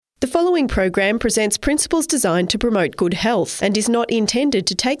following program presents principles designed to promote good health and is not intended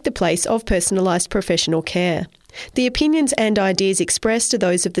to take the place of personalised professional care. The opinions and ideas expressed are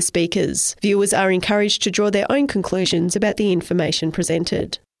those of the speakers. Viewers are encouraged to draw their own conclusions about the information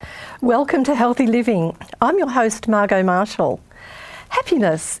presented. Welcome to Healthy Living. I'm your host, Margot Marshall.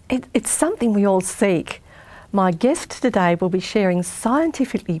 Happiness, it's something we all seek. My guest today will be sharing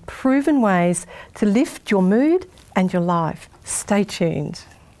scientifically proven ways to lift your mood and your life. Stay tuned.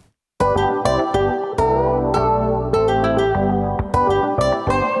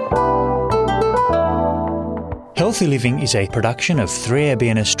 Healthy Living is a production of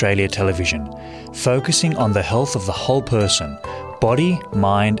 3ABN Australia Television, focusing on the health of the whole person, body,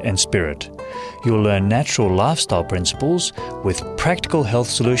 mind and spirit. You'll learn natural lifestyle principles with practical health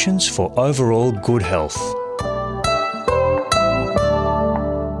solutions for overall good health.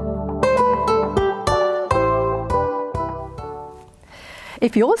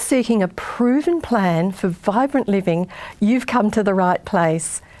 If you're seeking a proven plan for vibrant living, you've come to the right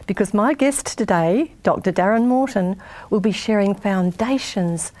place, because my guest today, Dr Darren Morton, will be sharing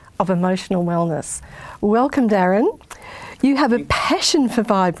foundations of emotional wellness. Welcome, Darren. You have a passion for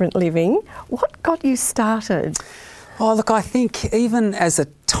vibrant living. What got you started? Oh, look, I think even as a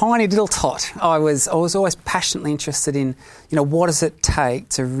tiny little tot, I was always passionately interested in, what does it take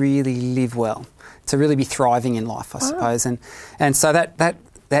to really live well, to really be thriving in life, I suppose. And so that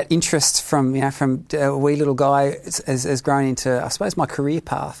interest from a wee little guy has grown into, I suppose, my career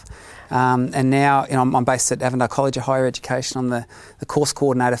path. And now, I'm based at Avondale College of Higher Education. I'm the course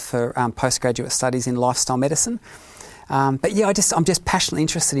coordinator for postgraduate studies in lifestyle medicine. I'm just passionately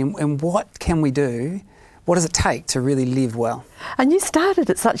interested in what can we do. What does it take to really live well? And you started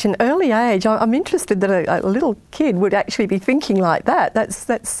at such an early age. I'm interested that a little kid would actually be thinking like that. That's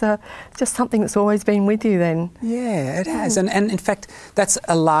just something that's always been with you then. Yeah, it has. And in fact, that's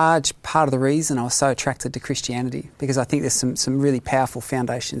a large part of the reason I was so attracted to Christianity, because I think there's some really powerful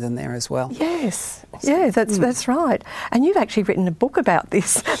foundations in there as well. Yes, that's right. And you've actually written a book about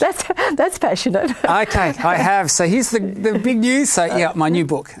this. That's passionate. Okay, I have. So here's the big news. So my new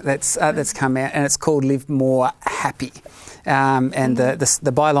book that's come out, and it's called Live More Happy. And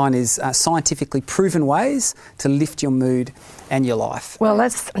the byline is scientifically proven ways to lift your mood and your life. Well,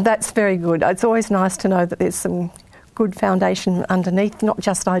 that's very good. It's always nice to know that there's some good foundation underneath, not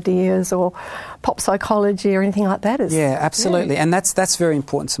just ideas or pop psychology or anything like that. Yeah, absolutely. Yeah. And that's very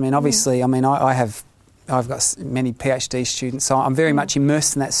important to me. And obviously, I've got many PhD students, so I'm very much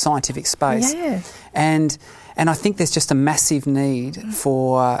immersed in that scientific space. Yeah. And I think there's just a massive need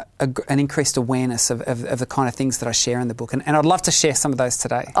for an increased awareness of the kind of things that I share in the book. And I'd love to share some of those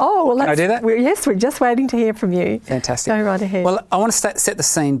today. Oh, well, can I do that? Yes, we're just waiting to hear from you. Fantastic. Go right ahead. Well, I want to set the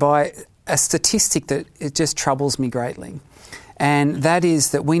scene by a statistic that it just troubles me greatly. And that is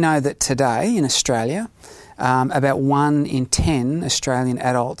that we know that today in Australia, about 1 in 10 Australian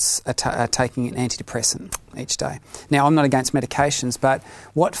adults are taking an antidepressant each day. Now, I'm not against medications, but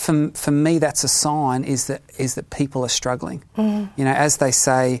what for me that's a sign is that people are struggling. As they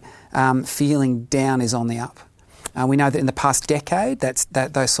say, feeling down is on the up. We know that in the past decade,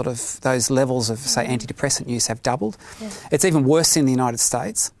 those levels of, say, antidepressant use have doubled. Yeah. It's even worse in the United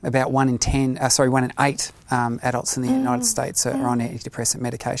States. About 1 in 8 adults in the United States are on antidepressant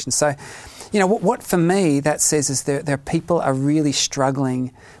medication. So, what for me that says is there people are really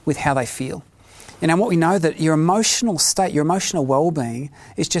struggling with how they feel. And what we know that your emotional state, your emotional well-being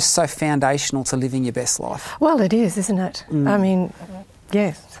is just so foundational to living your best life. Well, it is, isn't it? I mean,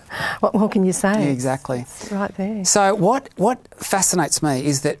 yes. What more can you say? Yeah, exactly. It's right there. So what fascinates me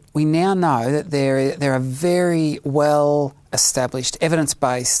is that we now know that there are very well established,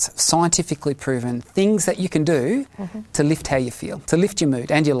 evidence-based, scientifically proven things that you can do to lift how you feel, to lift your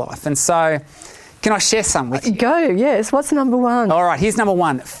mood and your life. And so, can I share some with you? Go, yes. What's number one? All right, here's number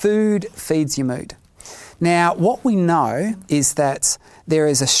one. Food feeds your mood. Now, what we know is that there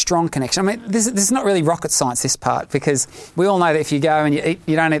is a strong connection. I mean, this is not really rocket science, this part, because we all know that if you go and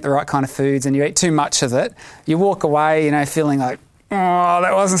you don't eat the right kind of foods and you eat too much of it, you walk away, feeling like, oh,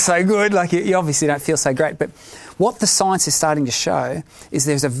 that wasn't so good. Like you obviously don't feel so great. But what the science is starting to show is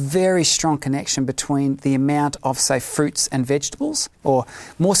there's a very strong connection between the amount of, say, fruits and vegetables, or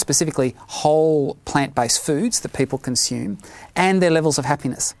more specifically, whole plant-based foods that people consume, and their levels of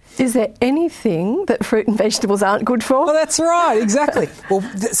happiness. Is there anything that fruit and vegetables aren't good for? Well, that's right, exactly. Well,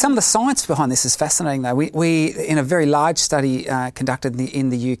 some of the science behind this is fascinating, though. We in a very large study conducted in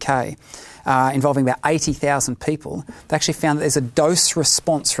the UK, involving about 80,000 people, they actually found that there's a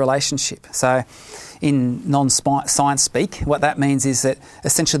dose-response relationship. So in non-sponsored science speak, what that means is that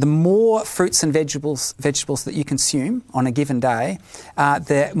essentially the more fruits and vegetables that you consume on a given day,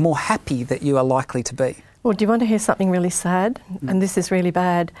 the more happy that you are likely to be. Well, do you want to hear something really sad? And this is really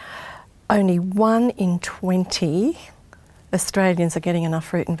bad. Only 1 in 20 Australians are getting enough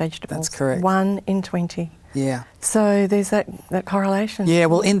fruit and vegetables. That's correct. 1 in 20. Yeah. So there's that correlation. Yeah,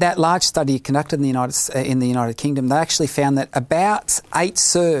 well, in that large study conducted in the United Kingdom, they actually found that about 8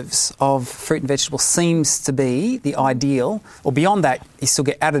 serves of fruit and vegetables seems to be the ideal, or beyond that, you still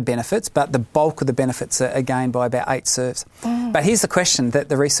get added benefits, but the bulk of the benefits are gained by about 8 serves. But here's the question that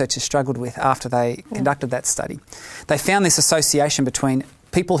the researchers struggled with after they conducted that study. They found this association between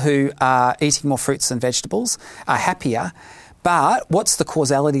people who are eating more fruits and vegetables are happier. But what's the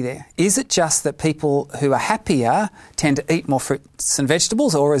causality there? Is it just that people who are happier tend to eat more fruits and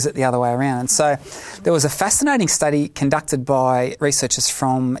vegetables, or is it the other way around? And so there was a fascinating study conducted by researchers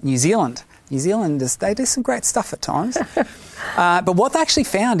from New Zealand. New Zealanders, they do some great stuff at times. But what they actually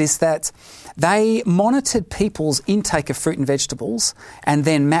found is that they monitored people's intake of fruit and vegetables and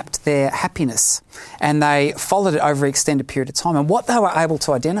then mapped their happiness. And they followed it over an extended period of time. And what they were able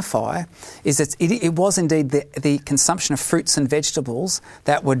to identify is that it was indeed the consumption of fruits and vegetables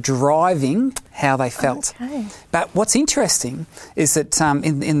that were driving how they felt. Okay. But what's interesting is that,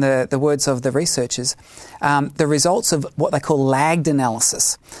 in the words of the researchers, the results of what they call lagged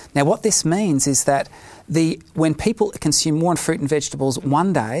analysis. Now, what this means is that when people consume more fruit and vegetables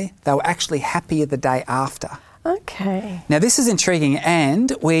one day, they were actually happier the day after. Okay. Now, this is intriguing,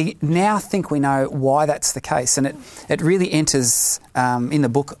 and we now think we know why that's the case. And it really enters in the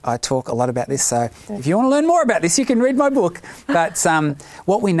book. I talk a lot about this. So if you want to learn more about this, you can read my book. But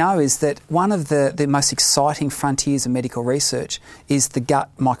what we know is that one of the most exciting frontiers of medical research is the gut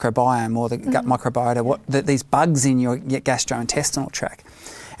microbiome, or the gut microbiota, these bugs in your gastrointestinal tract.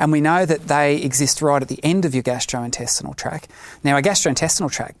 And we know that they exist right at the end of your gastrointestinal tract. Now, our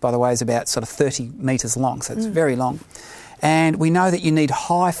gastrointestinal tract, by the way, is about sort of 30 metres long, so it's very long. And we know that you need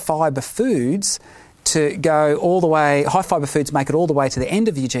high fibre foods to go all the way, high fibre foods make it all the way to the end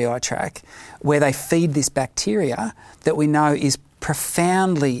of your GI tract, where they feed this bacteria that we know is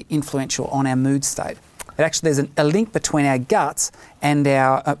profoundly influential on our mood state. There's a link between our guts and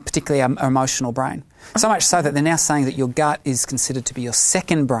particularly our emotional brain. So much so that they're now saying that your gut is considered to be your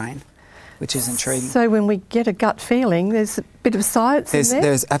second brain, which is intriguing. So when we get a gut feeling, there's a bit of science in there?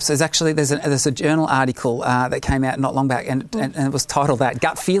 There's a journal article that came out not long back, and it was titled that,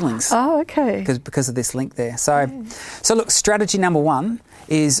 Gut Feelings. Oh, okay. Because of this link there. So look, strategy number 1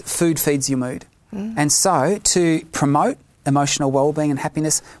 is food feeds your mood. And so to promote emotional well-being and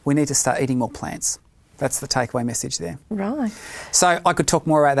happiness, we need to start eating more plants. That's the takeaway message there. Right. So I could talk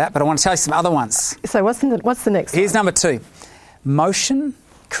more about that, but I want to tell you some other ones. So what's the next Here's one? number 2. Motion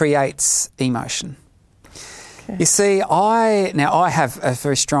creates emotion. Okay. You see, I have a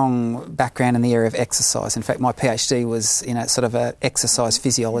very strong background in the area of exercise. In fact, my PhD was in a sort of a exercise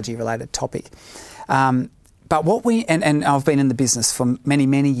physiology related topic. But and I've been in the business for many,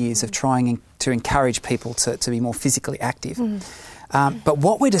 many years of trying to encourage people to be more physically active. But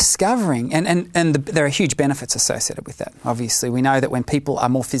what we're discovering, and there are huge benefits associated with that, obviously. We know that when people are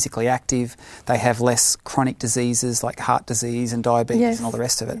more physically active, they have less chronic diseases like heart disease and diabetes and all the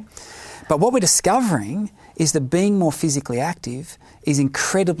rest of it. But what we're discovering is that being more physically active is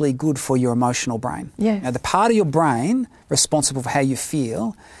incredibly good for your emotional brain. Yes. Now, the part of your brain responsible for how you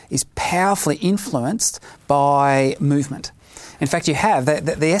feel is powerfully influenced by movement. In fact,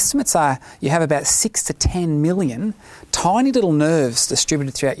 the estimates are you have about 6 to 10 million tiny little nerves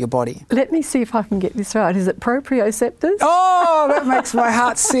distributed throughout your body. Let me see if I can get this right. Is it proprioceptors? Oh, that makes my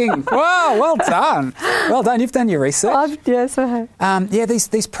heart sing. Wow, well done. Well done. You've done your research. Yes, I have.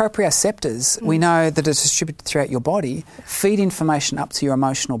 These proprioceptors, we know that are distributed throughout your body, feed information up to your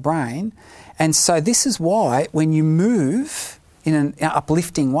emotional brain. And so this is why when you move in an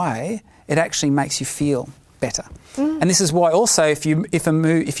uplifting way, it actually makes you feel better. And this is why also if you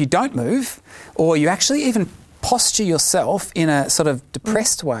don't move, or you actually even posture yourself in a sort of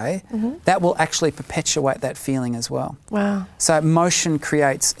depressed way, that will actually perpetuate that feeling as well. Wow. So motion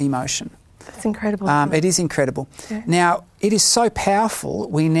creates emotion. That's incredible. It is incredible. Yeah. Now, it is so powerful,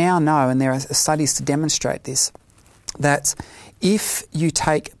 we now know, and there are studies to demonstrate this, that if you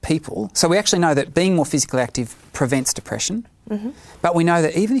take people... So we actually know that being more physically active prevents depression, but we know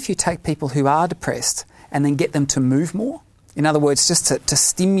that even if you take people who are depressed and then get them to move more, in other words, just to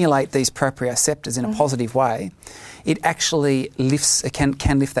stimulate these proprioceptors in a positive way, it actually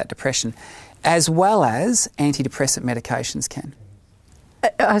can lift that depression, as well as antidepressant medications can.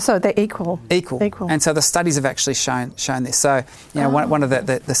 So they're equal. Equal. And so the studies have actually shown this. So, one of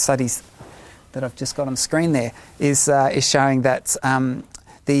the studies that I've just got on the screen there is showing that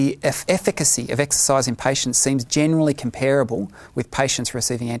the efficacy of exercise in patients seems generally comparable with patients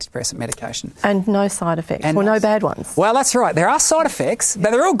receiving antidepressant medication. And no side effects, no bad ones. Well, that's right. There are side effects,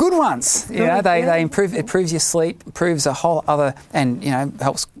 but they're all good ones. They improve. It improves your sleep, improves a whole other, and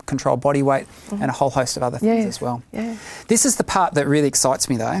helps control body weight and a whole host of other things as well. Yeah. This is the part that really excites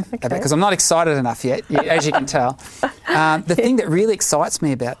me, though, because I'm not excited enough yet, as you can tell. The thing that really excites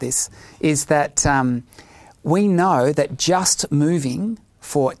me about this is that we know that just moving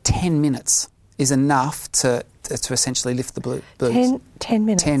for 10 minutes is enough to essentially lift the blues. 10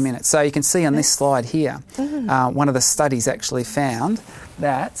 minutes. 10 minutes. So you can see on this slide here, one of the studies actually found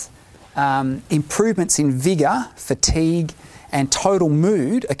that improvements in vigour, fatigue and total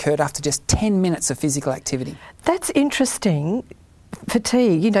mood occurred after just 10 minutes of physical activity. That's interesting.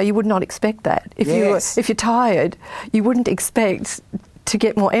 Fatigue, you would not expect that. If you're tired, you wouldn't expect to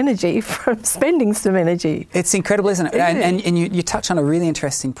get more energy from spending some energy. It's incredible, isn't it? And you touch on a really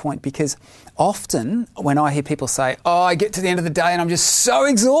interesting point, because often when I hear people say, I get to the end of the day and I'm just so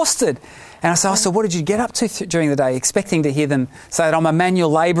exhausted. And I say, so what did you get up to during the day? Expecting to hear them say that I'm a manual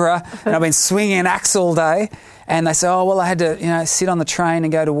labourer and I've been swinging an axe all day. And they say, I had to sit on the train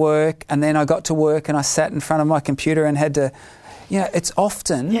and go to work, and then I got to work and I sat in front of my computer and had to... it's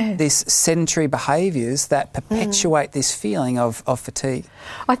often these sedentary behaviours that perpetuate this feeling of fatigue.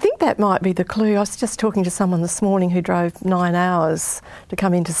 I think that might be the clue. I was just talking to someone this morning who drove 9 hours to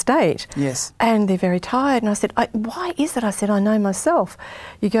come interstate. Yes. And they're very tired. And I said, why is it? I said, I know myself.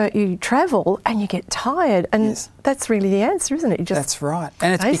 You travel and you get tired. And that's really the answer, isn't it? That's right.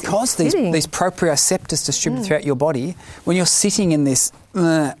 And it's because these proprioceptors distribute throughout your body, when you're sitting in this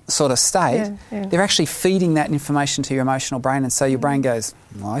sort of state, they're actually feeding that information to your emotional brain, and so your brain goes,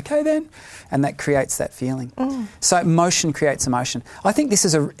 okay then, and that creates that feeling. So motion creates emotion. I think this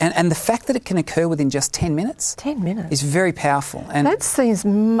is and the fact that it can occur within just 10 minutes is very powerful. And that seems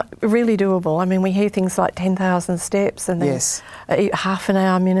really doable. I mean, we hear things like 10,000 steps and then half an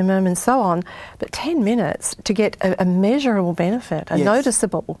hour minimum and so on, but 10 minutes to get a measurable benefit, a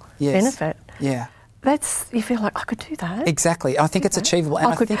noticeable benefit. Yeah. You feel like I could do that. Exactly. I think it's achievable. And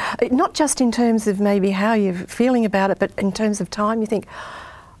I think not just in terms of maybe how you're feeling about it, but in terms of time, you think,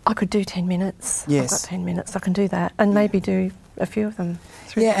 I could do 10 minutes. Yes. I've got 10 minutes, I can do that, and maybe do a few of them.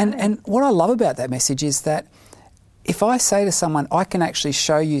 And what I love about that message is that if I say to someone, I can actually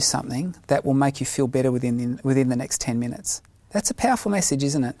show you something that will make you feel better within the next 10 minutes, that's a powerful message,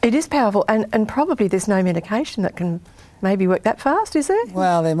 isn't it? It is powerful, and probably there's no medication that can maybe work that fast, is there?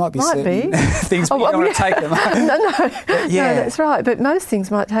 Well, there might be certain things, but you don't want to take them. No, that's right. But most things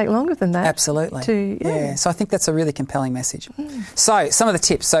might take longer than that. Absolutely. So I think that's a really compelling message. So some of the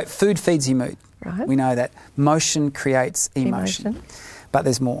tips. So food feeds your mood. Right. We know that. Motion creates emotion. But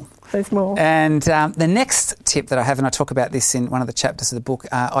there's more. There's more. And the next tip that I have, and I talk about this in one of the chapters of the book,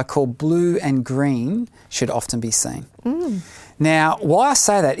 I call blue and green should often be seen. Now, why I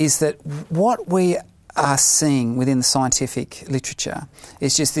say that is that what we are seeing within the scientific literature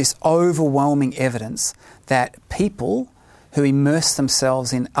is just this overwhelming evidence that people who immerse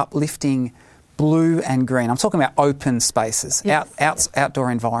themselves in uplifting blue and green, I'm talking about open spaces, outdoor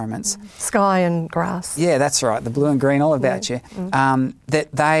environments. Sky and grass. Yeah, that's right, the blue and green, all about you.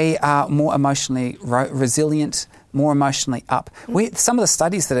 That they are more emotionally resilient, more emotionally up. Some of the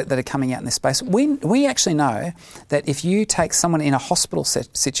studies that are coming out in this space, we actually know that if you take someone in a hospital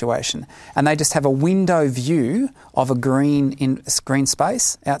situation and they just have a window view of a green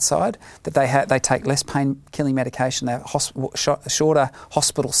space outside, that they take less pain-killing medication, they have shorter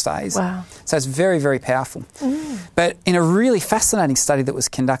hospital stays. Wow. So it's very, very powerful. But in a really fascinating study that was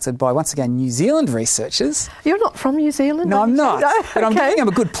conducted by, once again, New Zealand researchers... You're not from New Zealand? No, I'm not. No? But I'm giving them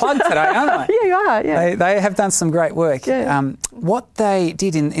a good plug today, aren't I? Yeah, you are, yeah. They have done some great work. Yeah. What they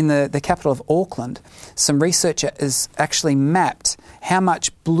did in the capital of Auckland, some researchers actually mapped how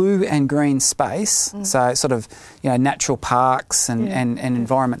much blue and green space, so sort of natural parks and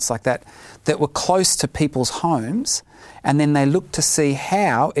environments like that were close to people's homes, and then they looked to see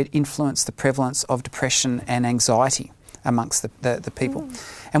how it influenced the prevalence of depression and anxiety amongst the people.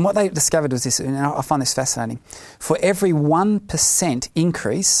 And what they discovered was this, and I find this fascinating, for every 1%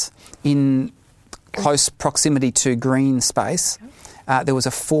 increase in close proximity to green space, there was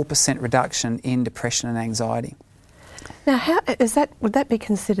a 4% reduction in depression and anxiety. Now, would that be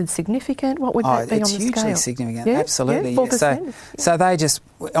considered significant? What would that be on the scale? It's hugely significant, yeah? absolutely. Yeah, 4%. So they just,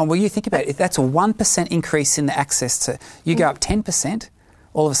 you think about it, if that's a 1% increase in the access to, you go up 10%,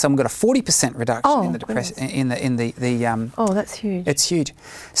 all of a sudden we've got a 40% reduction in the depression. Oh, that's huge. It's huge.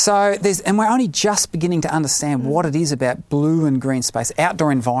 So and we're only just beginning to understand what it is about blue and green space,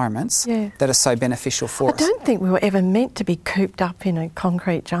 outdoor environments that are so beneficial for us. I don't think we were ever meant to be cooped up in a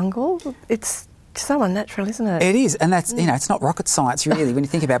concrete jungle. It's so unnatural, isn't it? It is, and that's it's not rocket science really when you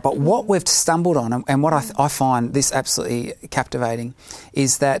think about it. But what we've stumbled on, and what I find this absolutely captivating,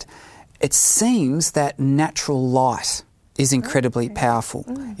 is that it seems that natural light is incredibly powerful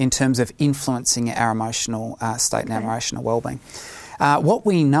in terms of influencing our emotional state and our emotional well-being. What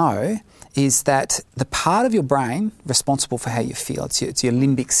we know is that the part of your brain responsible for how you feel, it's your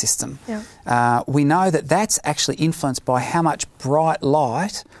limbic system. Yeah. We know that that's actually influenced by how much bright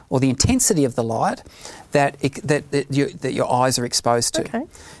light or the intensity of the light that your eyes are exposed to. Okay.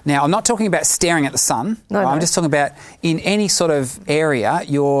 Now, I'm not talking about staring at the sun. No, I'm just talking about in any sort of area,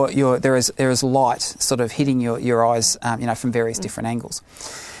 there is light sort of hitting your eyes, from various different angles.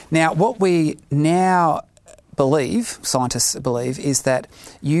 Now, what we now scientists believe, is that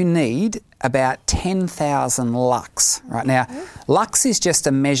you need about 10,000 lux. Right now, lux is just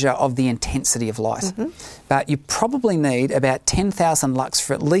a measure of the intensity of light, but you probably need about 10,000 lux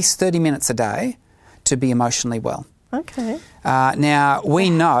for at least 30 minutes a day to be emotionally well. Okay. Now, we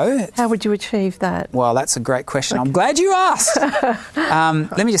know... How would you achieve that? Well, that's a great question. Okay. I'm glad you asked.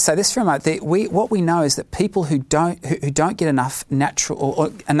 Let me just say this for a moment. What we know is that people who don't get enough natural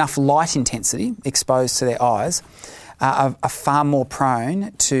or enough light intensity exposed to their eyes are far more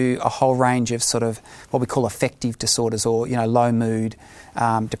prone to a whole range of sort of what we call affective disorders, or low mood,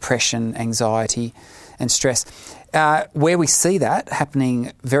 depression, anxiety and stress. Where we see that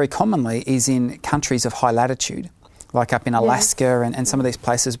happening very commonly is in countries of high latitude, like up in Alaska and some of these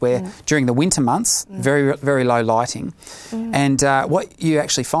places where during the winter months, very, very low lighting. And what you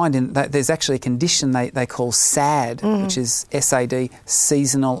actually find in that, there's actually a condition they call SAD, which is SAD,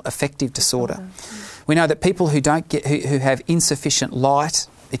 seasonal affective disorder. We know that people who have insufficient light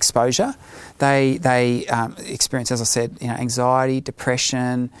exposure, they experience, as I said, anxiety,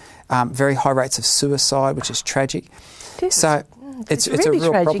 depression, very high rates of suicide, which is tragic. It's really a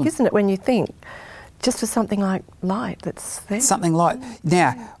real tragic, problem. Isn't it, when you think just for something like light that's there? Something light.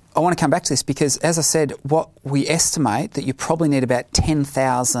 Now, I want to come back to this because, as I said, what we estimate that you probably need about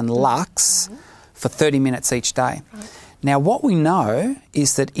 10,000 lux for 30 minutes each day. Right. Now, what we know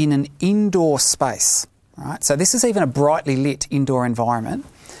is that in an indoor space, right, so this is even a brightly lit indoor environment,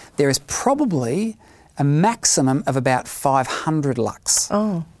 there is probably a maximum of about 500 lux.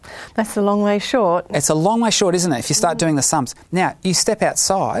 Oh, that's a long way short. It's a long way short, isn't it, if you start doing the sums. Now, you step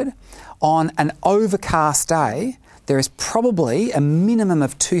outside on an overcast day, there is probably a minimum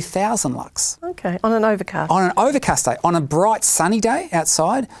of 2,000 lux. Okay, on an overcast. On an overcast day. On a bright sunny day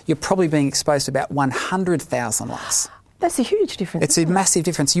outside, you're probably being exposed to about 100,000 lux. That's a huge difference. It's a massive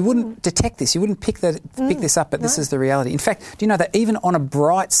difference. You wouldn't detect this. You wouldn't pick this up, but this is the reality. In fact, do you know that even on a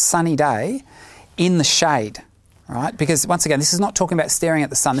bright sunny day in the shade, right? Because once again, this is not talking about staring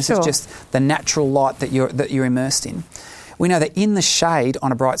at the sun. This is just the natural light that you're immersed in. We know that in the shade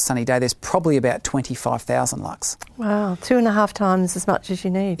on a bright sunny day, there's probably about 25,000 lux. Wow, 2.5 times as much as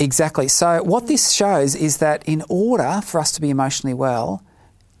you need. Exactly. So what this shows is that in order for us to be emotionally well,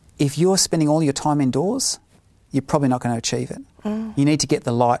 if you're spending all your time indoors, you're probably not going to achieve it. You need to get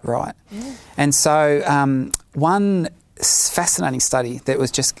the light right. And so one fascinating study that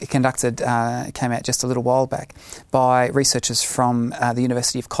was just conducted, came out just a little while back by researchers from the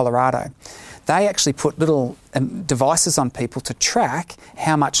University of Colorado. They actually put little devices on people to track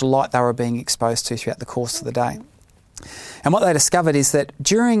how much light they were being exposed to throughout the course of the day. And what they discovered is that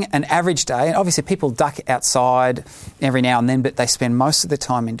during an average day, and obviously people duck outside every now and then, but they spend most of their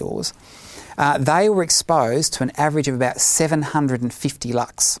time indoors, they were exposed to an average of about 750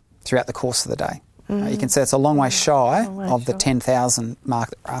 lux throughout the course of the day. You can see it's a long way shy of the 10,000 mark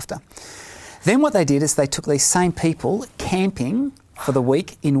that we're after. Then what they did is they took these same people camping for the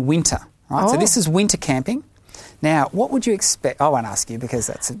week in winter. Right? So this is winter camping. Now, what would you expect? I won't ask you because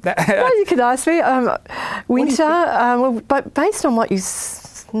that's... Well, you could ask me. Winter, but based on what you...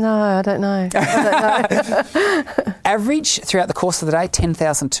 No, I don't know. Average throughout the course of the day,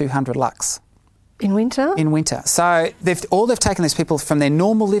 10,200 lux. In winter? In winter. So they've taken these people from their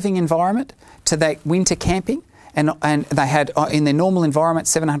normal living environment to that winter camping, and they had, in their normal environment,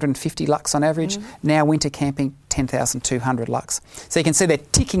 750 lux on average. Now winter camping, 10,200 lux. So you can see they're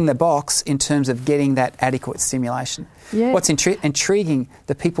ticking the box in terms of getting that adequate stimulation. Yeah. What's intriguing,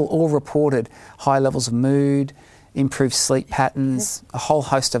 the people all reported high levels of mood, improve sleep patterns, a whole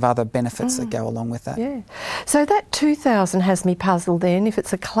host of other benefits that go along with that. Yeah. So that 2,000 has me puzzled then. If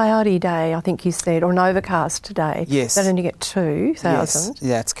it's a cloudy day, I think you said, or an overcast day, Yes. they'd only get 2,000. Yes,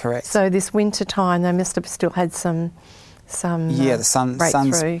 yeah, that's correct. So this winter time, they must have still had some the sun's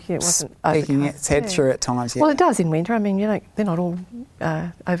breakthrough. Yeah, it wasn't peeking overcast. its head through at times. Yeah. Well, it does in winter. I mean, they're not all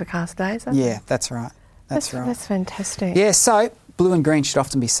overcast days, are they? Yeah, that's right. That's right. That's fantastic. Yeah, so blue and green should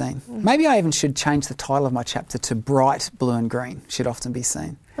often be seen. Maybe I even should change the title of my chapter to bright blue and green should often be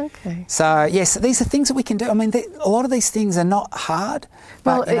seen. Okay. So, yes, these are things that we can do. I mean, a lot of these things are not hard,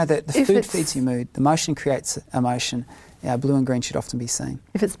 but the food feeds your mood, the motion creates emotion. Blue and green should often be seen.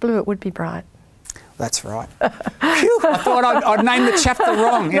 If it's blue, it would be bright. That's right. Phew, I thought I'd named the chapter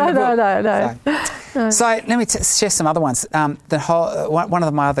wrong. No. So let me share some other ones. One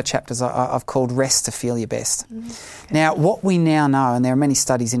of my other chapters I've called Rest to Feel Your Best. Okay. Now, what we now know, and there are many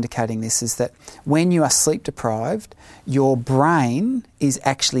studies indicating this, is that when you are sleep deprived, your brain is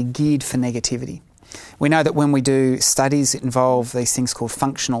actually geared for negativity. We know that when we do studies that involve these things called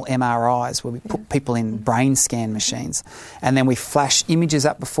functional MRIs, where we put people in brain scan machines, and then we flash images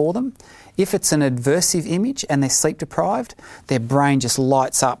up before them. If it's an adversive image and they're sleep deprived, their brain just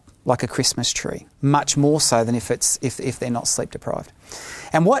lights up like a Christmas tree, much more so than if they're not sleep deprived.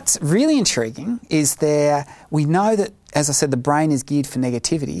 And what's really intriguing is we know that, as I said, the brain is geared for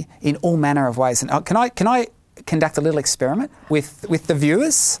negativity in all manner of ways. And can I conduct a little experiment with the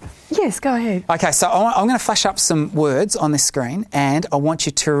viewers? Yes, go ahead. Okay, so I'm going to flash up some words on this screen, and I want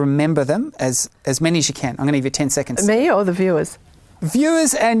you to remember them as many as you can. I'm going to give you 10 seconds. Me or the viewers?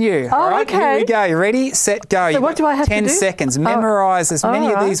 Viewers and you. Oh, all right, okay. Here we go. Ready, set, go. So what do I have to do? 10 seconds. Memorise as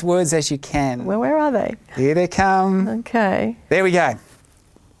many of these words as you can. Well, where are they? Here they come. Okay. There we go.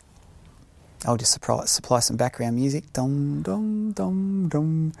 I'll just supply some background music. Dum, dum, dum,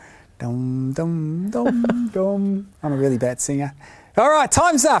 dum. Dum, dum, dum, dum. I'm a really bad singer. All right,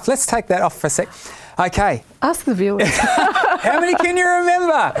 time's up. Let's take that off for a sec. Okay. Ask the viewers. How many can you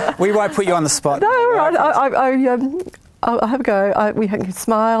remember? We won't put you on the spot. No, right. I'll have a go. We can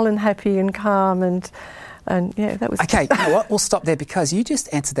smile and happy and calm and yeah, that was... Okay, you know what? We'll stop there because you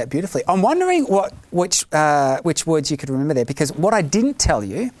just answered that beautifully. I'm wondering which words you could remember there, because what I didn't tell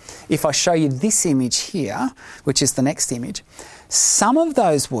you, if I show you this image here, which is the next image, some of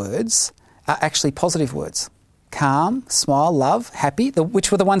those words are actually positive words. Calm, smile, love, happy,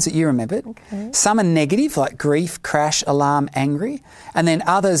 which were the ones that you remembered. Okay. Some are negative, like grief, crash, alarm, angry, and then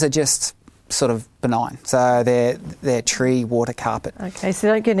others are just sort of benign. So they're tree, water, carpet. Okay, so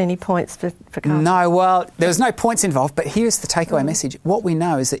you don't get any points for carpet? No, well, there was no points involved, but here's the takeaway message. What we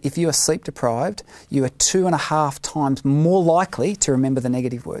know is that if you are sleep deprived, you are 2.5 times more likely to remember the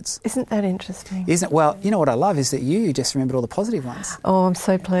negative words. Isn't that interesting? Isn't it? Well, you know what I love is that you just remembered all the positive ones. Oh, I'm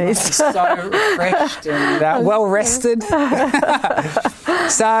so pleased. I'm so refreshed and well rested.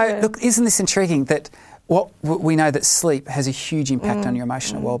 So, look, isn't this intriguing that we know that sleep has a huge impact on your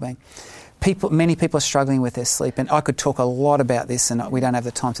emotional well-being. Many people are struggling with their sleep, and I could talk a lot about this, and we don't have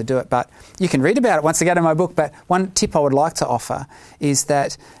the time to do it, but you can read about it once I go to my book. But one tip I would like to offer is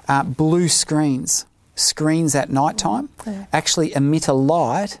that blue screens at night time actually emit a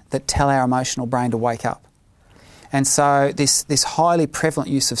light that tell our emotional brain to wake up. And so this highly prevalent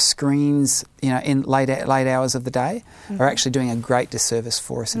use of screens, in late hours of the day, are actually doing a great disservice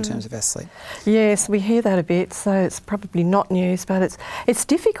for us in terms of our sleep. Yes, we hear that a bit, so it's probably not news, but it's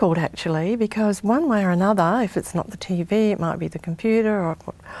difficult actually, because one way or another, if it's not the TV, it might be the computer or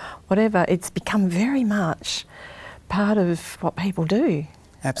whatever, it's become very much part of what people do.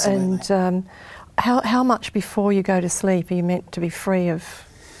 Absolutely. And how much before you go to sleep are you meant to be free of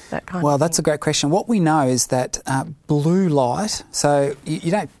that kind of Well, thing? that's a great question. What we know is that blue light, so you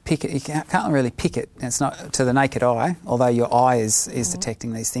don't pick it, you can't really pick it, it's not to the naked eye, although your eye is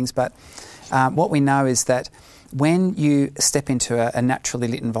detecting these things, but what we know is that when you step into a naturally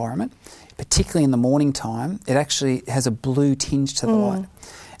lit environment, particularly in the morning time, it actually has a blue tinge to the light.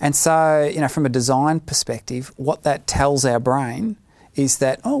 And so, from a design perspective, what that tells our brain is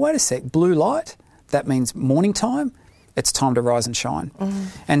that, oh, wait a sec, blue light, that means morning time, it's time to rise and shine.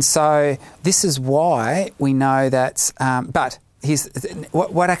 And so this is why we know that, but here's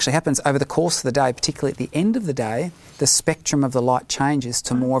what actually happens over the course of the day, particularly at the end of the day, the spectrum of the light changes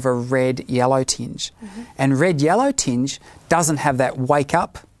to more of a red-yellow tinge. And red-yellow tinge doesn't have that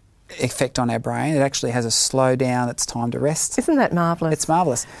wake-up effect on our brain. It actually has a slow down, it's time to rest. Isn't that marvellous? It's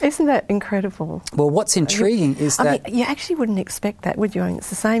marvellous. Isn't that incredible? Well, what's intriguing is that... I mean, you actually wouldn't expect that, would you? I mean, it's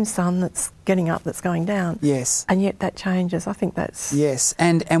the same sun that's getting up that's going down. Yes. And yet that changes. I think that's... Yes.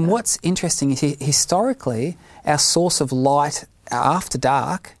 And what's interesting is historically our source of light after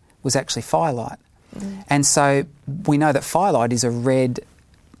dark was actually firelight. And so we know that firelight is a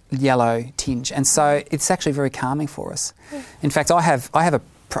red-yellow tinge, and so it's actually very calming for us. In fact,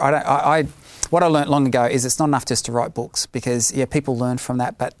 what I learnt long ago is it's not enough just to write books, because people learn from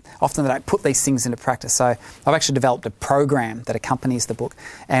that, but often they don't put these things into practice. So I've actually developed a program that accompanies the book,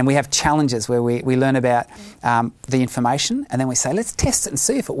 and we have challenges where we learn about the information, and then we say, let's test it and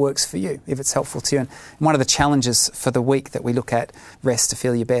see if it works for you, if it's helpful to you. And one of the challenges for the week that we look at, Rest to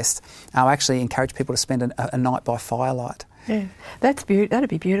Feel Your Best, I actually encourage people to spend a night by firelight. Yeah, that'd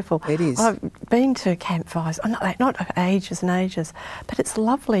be beautiful. It is. I've been to campfires, not ages and ages, but it's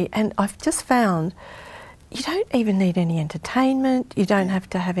lovely. And I've just found you don't even need any entertainment. You don't have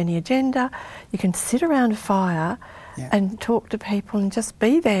to have any agenda. You can sit around a fire and talk to people and just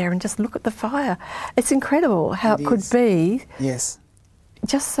be there and just look at the fire. It's incredible how it could be. Yes.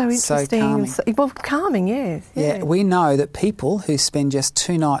 Just so interesting. So calming. Calming, yes. Yeah, we know that people who spend just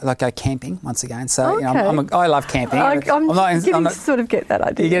 2 nights, like go camping once again. So I love camping. I sort of get that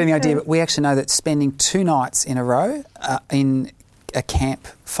idea. You're getting the idea, but we actually know that spending 2 nights in a row in a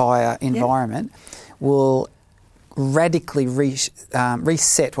campfire environment will radically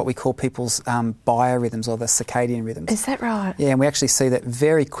reset what we call people's biorhythms, or the circadian rhythms. Is that right? Yeah, and we actually see that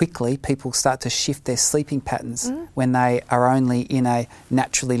very quickly people start to shift their sleeping patterns when they are only in a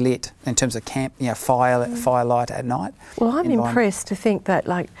naturally lit, in terms of camp, firelight at night. Well, I'm impressed to think that,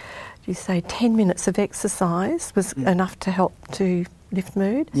 like you say, 10 minutes of exercise was enough to help to lift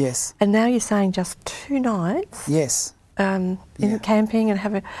mood. Yes. And now you're saying just 2 nights. Yes. In camping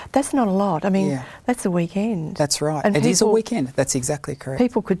and that's not a lot. I mean, that's a weekend. That's right. And it is a weekend. That's exactly correct.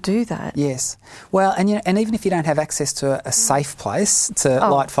 People could do that. Yes. Well, and even if you don't have access to a safe place to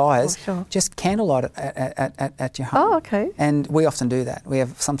light fires, just candlelight at your home. Oh, okay. And we often do that. We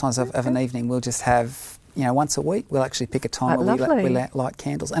have sometimes of an evening we'll just have, once a week we'll actually pick a time where we light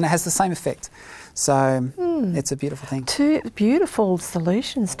candles, and it has the same effect. So it's a beautiful thing. 2 beautiful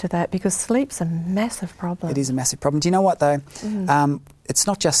solutions to that, because sleep's a massive problem. It is a massive problem. Do you know what though? It's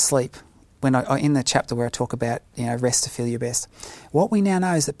not just sleep. When in the chapter where I talk about rest to feel your best, what we now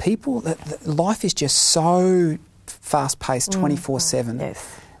know is that life is just so fast-paced, 24/7.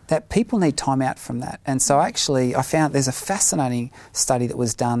 Yes. That people need time out from that. And so actually I found there's a fascinating study that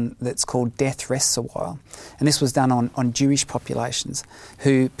was done that's called Death Rests a While. And this was done on Jewish populations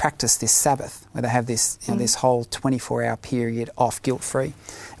who practice this Sabbath, where they have this this whole 24-hour period off guilt-free.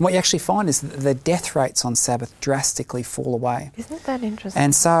 And what you actually find is that the death rates on Sabbath drastically fall away. Isn't that interesting?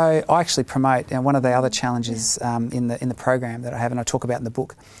 And so I actually promote, one of the other challenges in the program that I have, and I talk about in the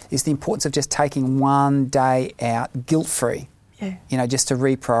book, is the importance of just taking 1 day out guilt-free. Yeah. Just to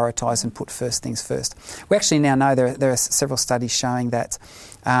reprioritise and put first things first. We actually now know there are several studies showing that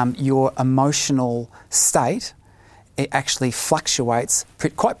your emotional state, it actually fluctuates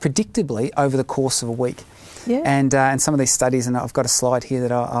quite predictably over the course of a week. Yeah. And some of these studies, and I've got a slide here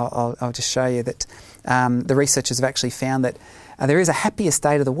that I'll just show you, that the researchers have actually found that there is a happier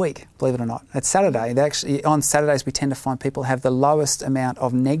state of the week, believe it or not. It's Saturday. On Saturdays we tend to find people have the lowest amount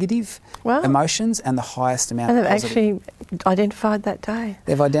of negative emotions and the highest amount of positive. And they've actually identified that day.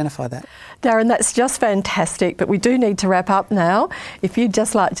 They've identified that. Darren, that's just fantastic, but we do need to wrap up now. If you'd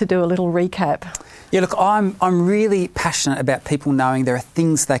just like to do a little recap. Yeah, look, I'm really passionate about people knowing there are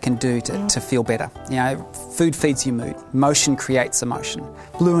things they can do to feel better. Food feeds your mood, motion creates emotion,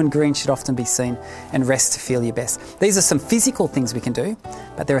 blue and green should often be seen, and rest to feel your best. These are some physical things we can do,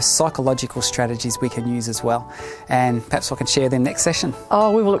 but there are psychological strategies we can use as well, and perhaps I can share them next session.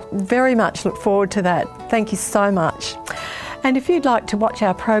 Oh, we will very much look forward to that. Thank you so much. And if you'd like to watch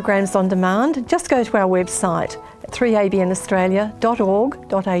our programs on demand, just go to our website,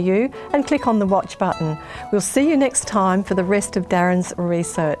 3abnaustralia.org.au, and click on the watch button. We'll see you next time for the rest of Darren's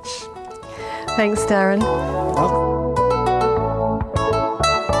research. Thanks, Darren.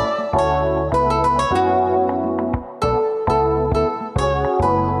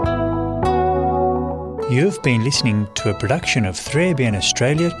 You've been listening to a production of 3ABN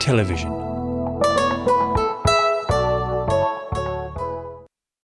Australia Television.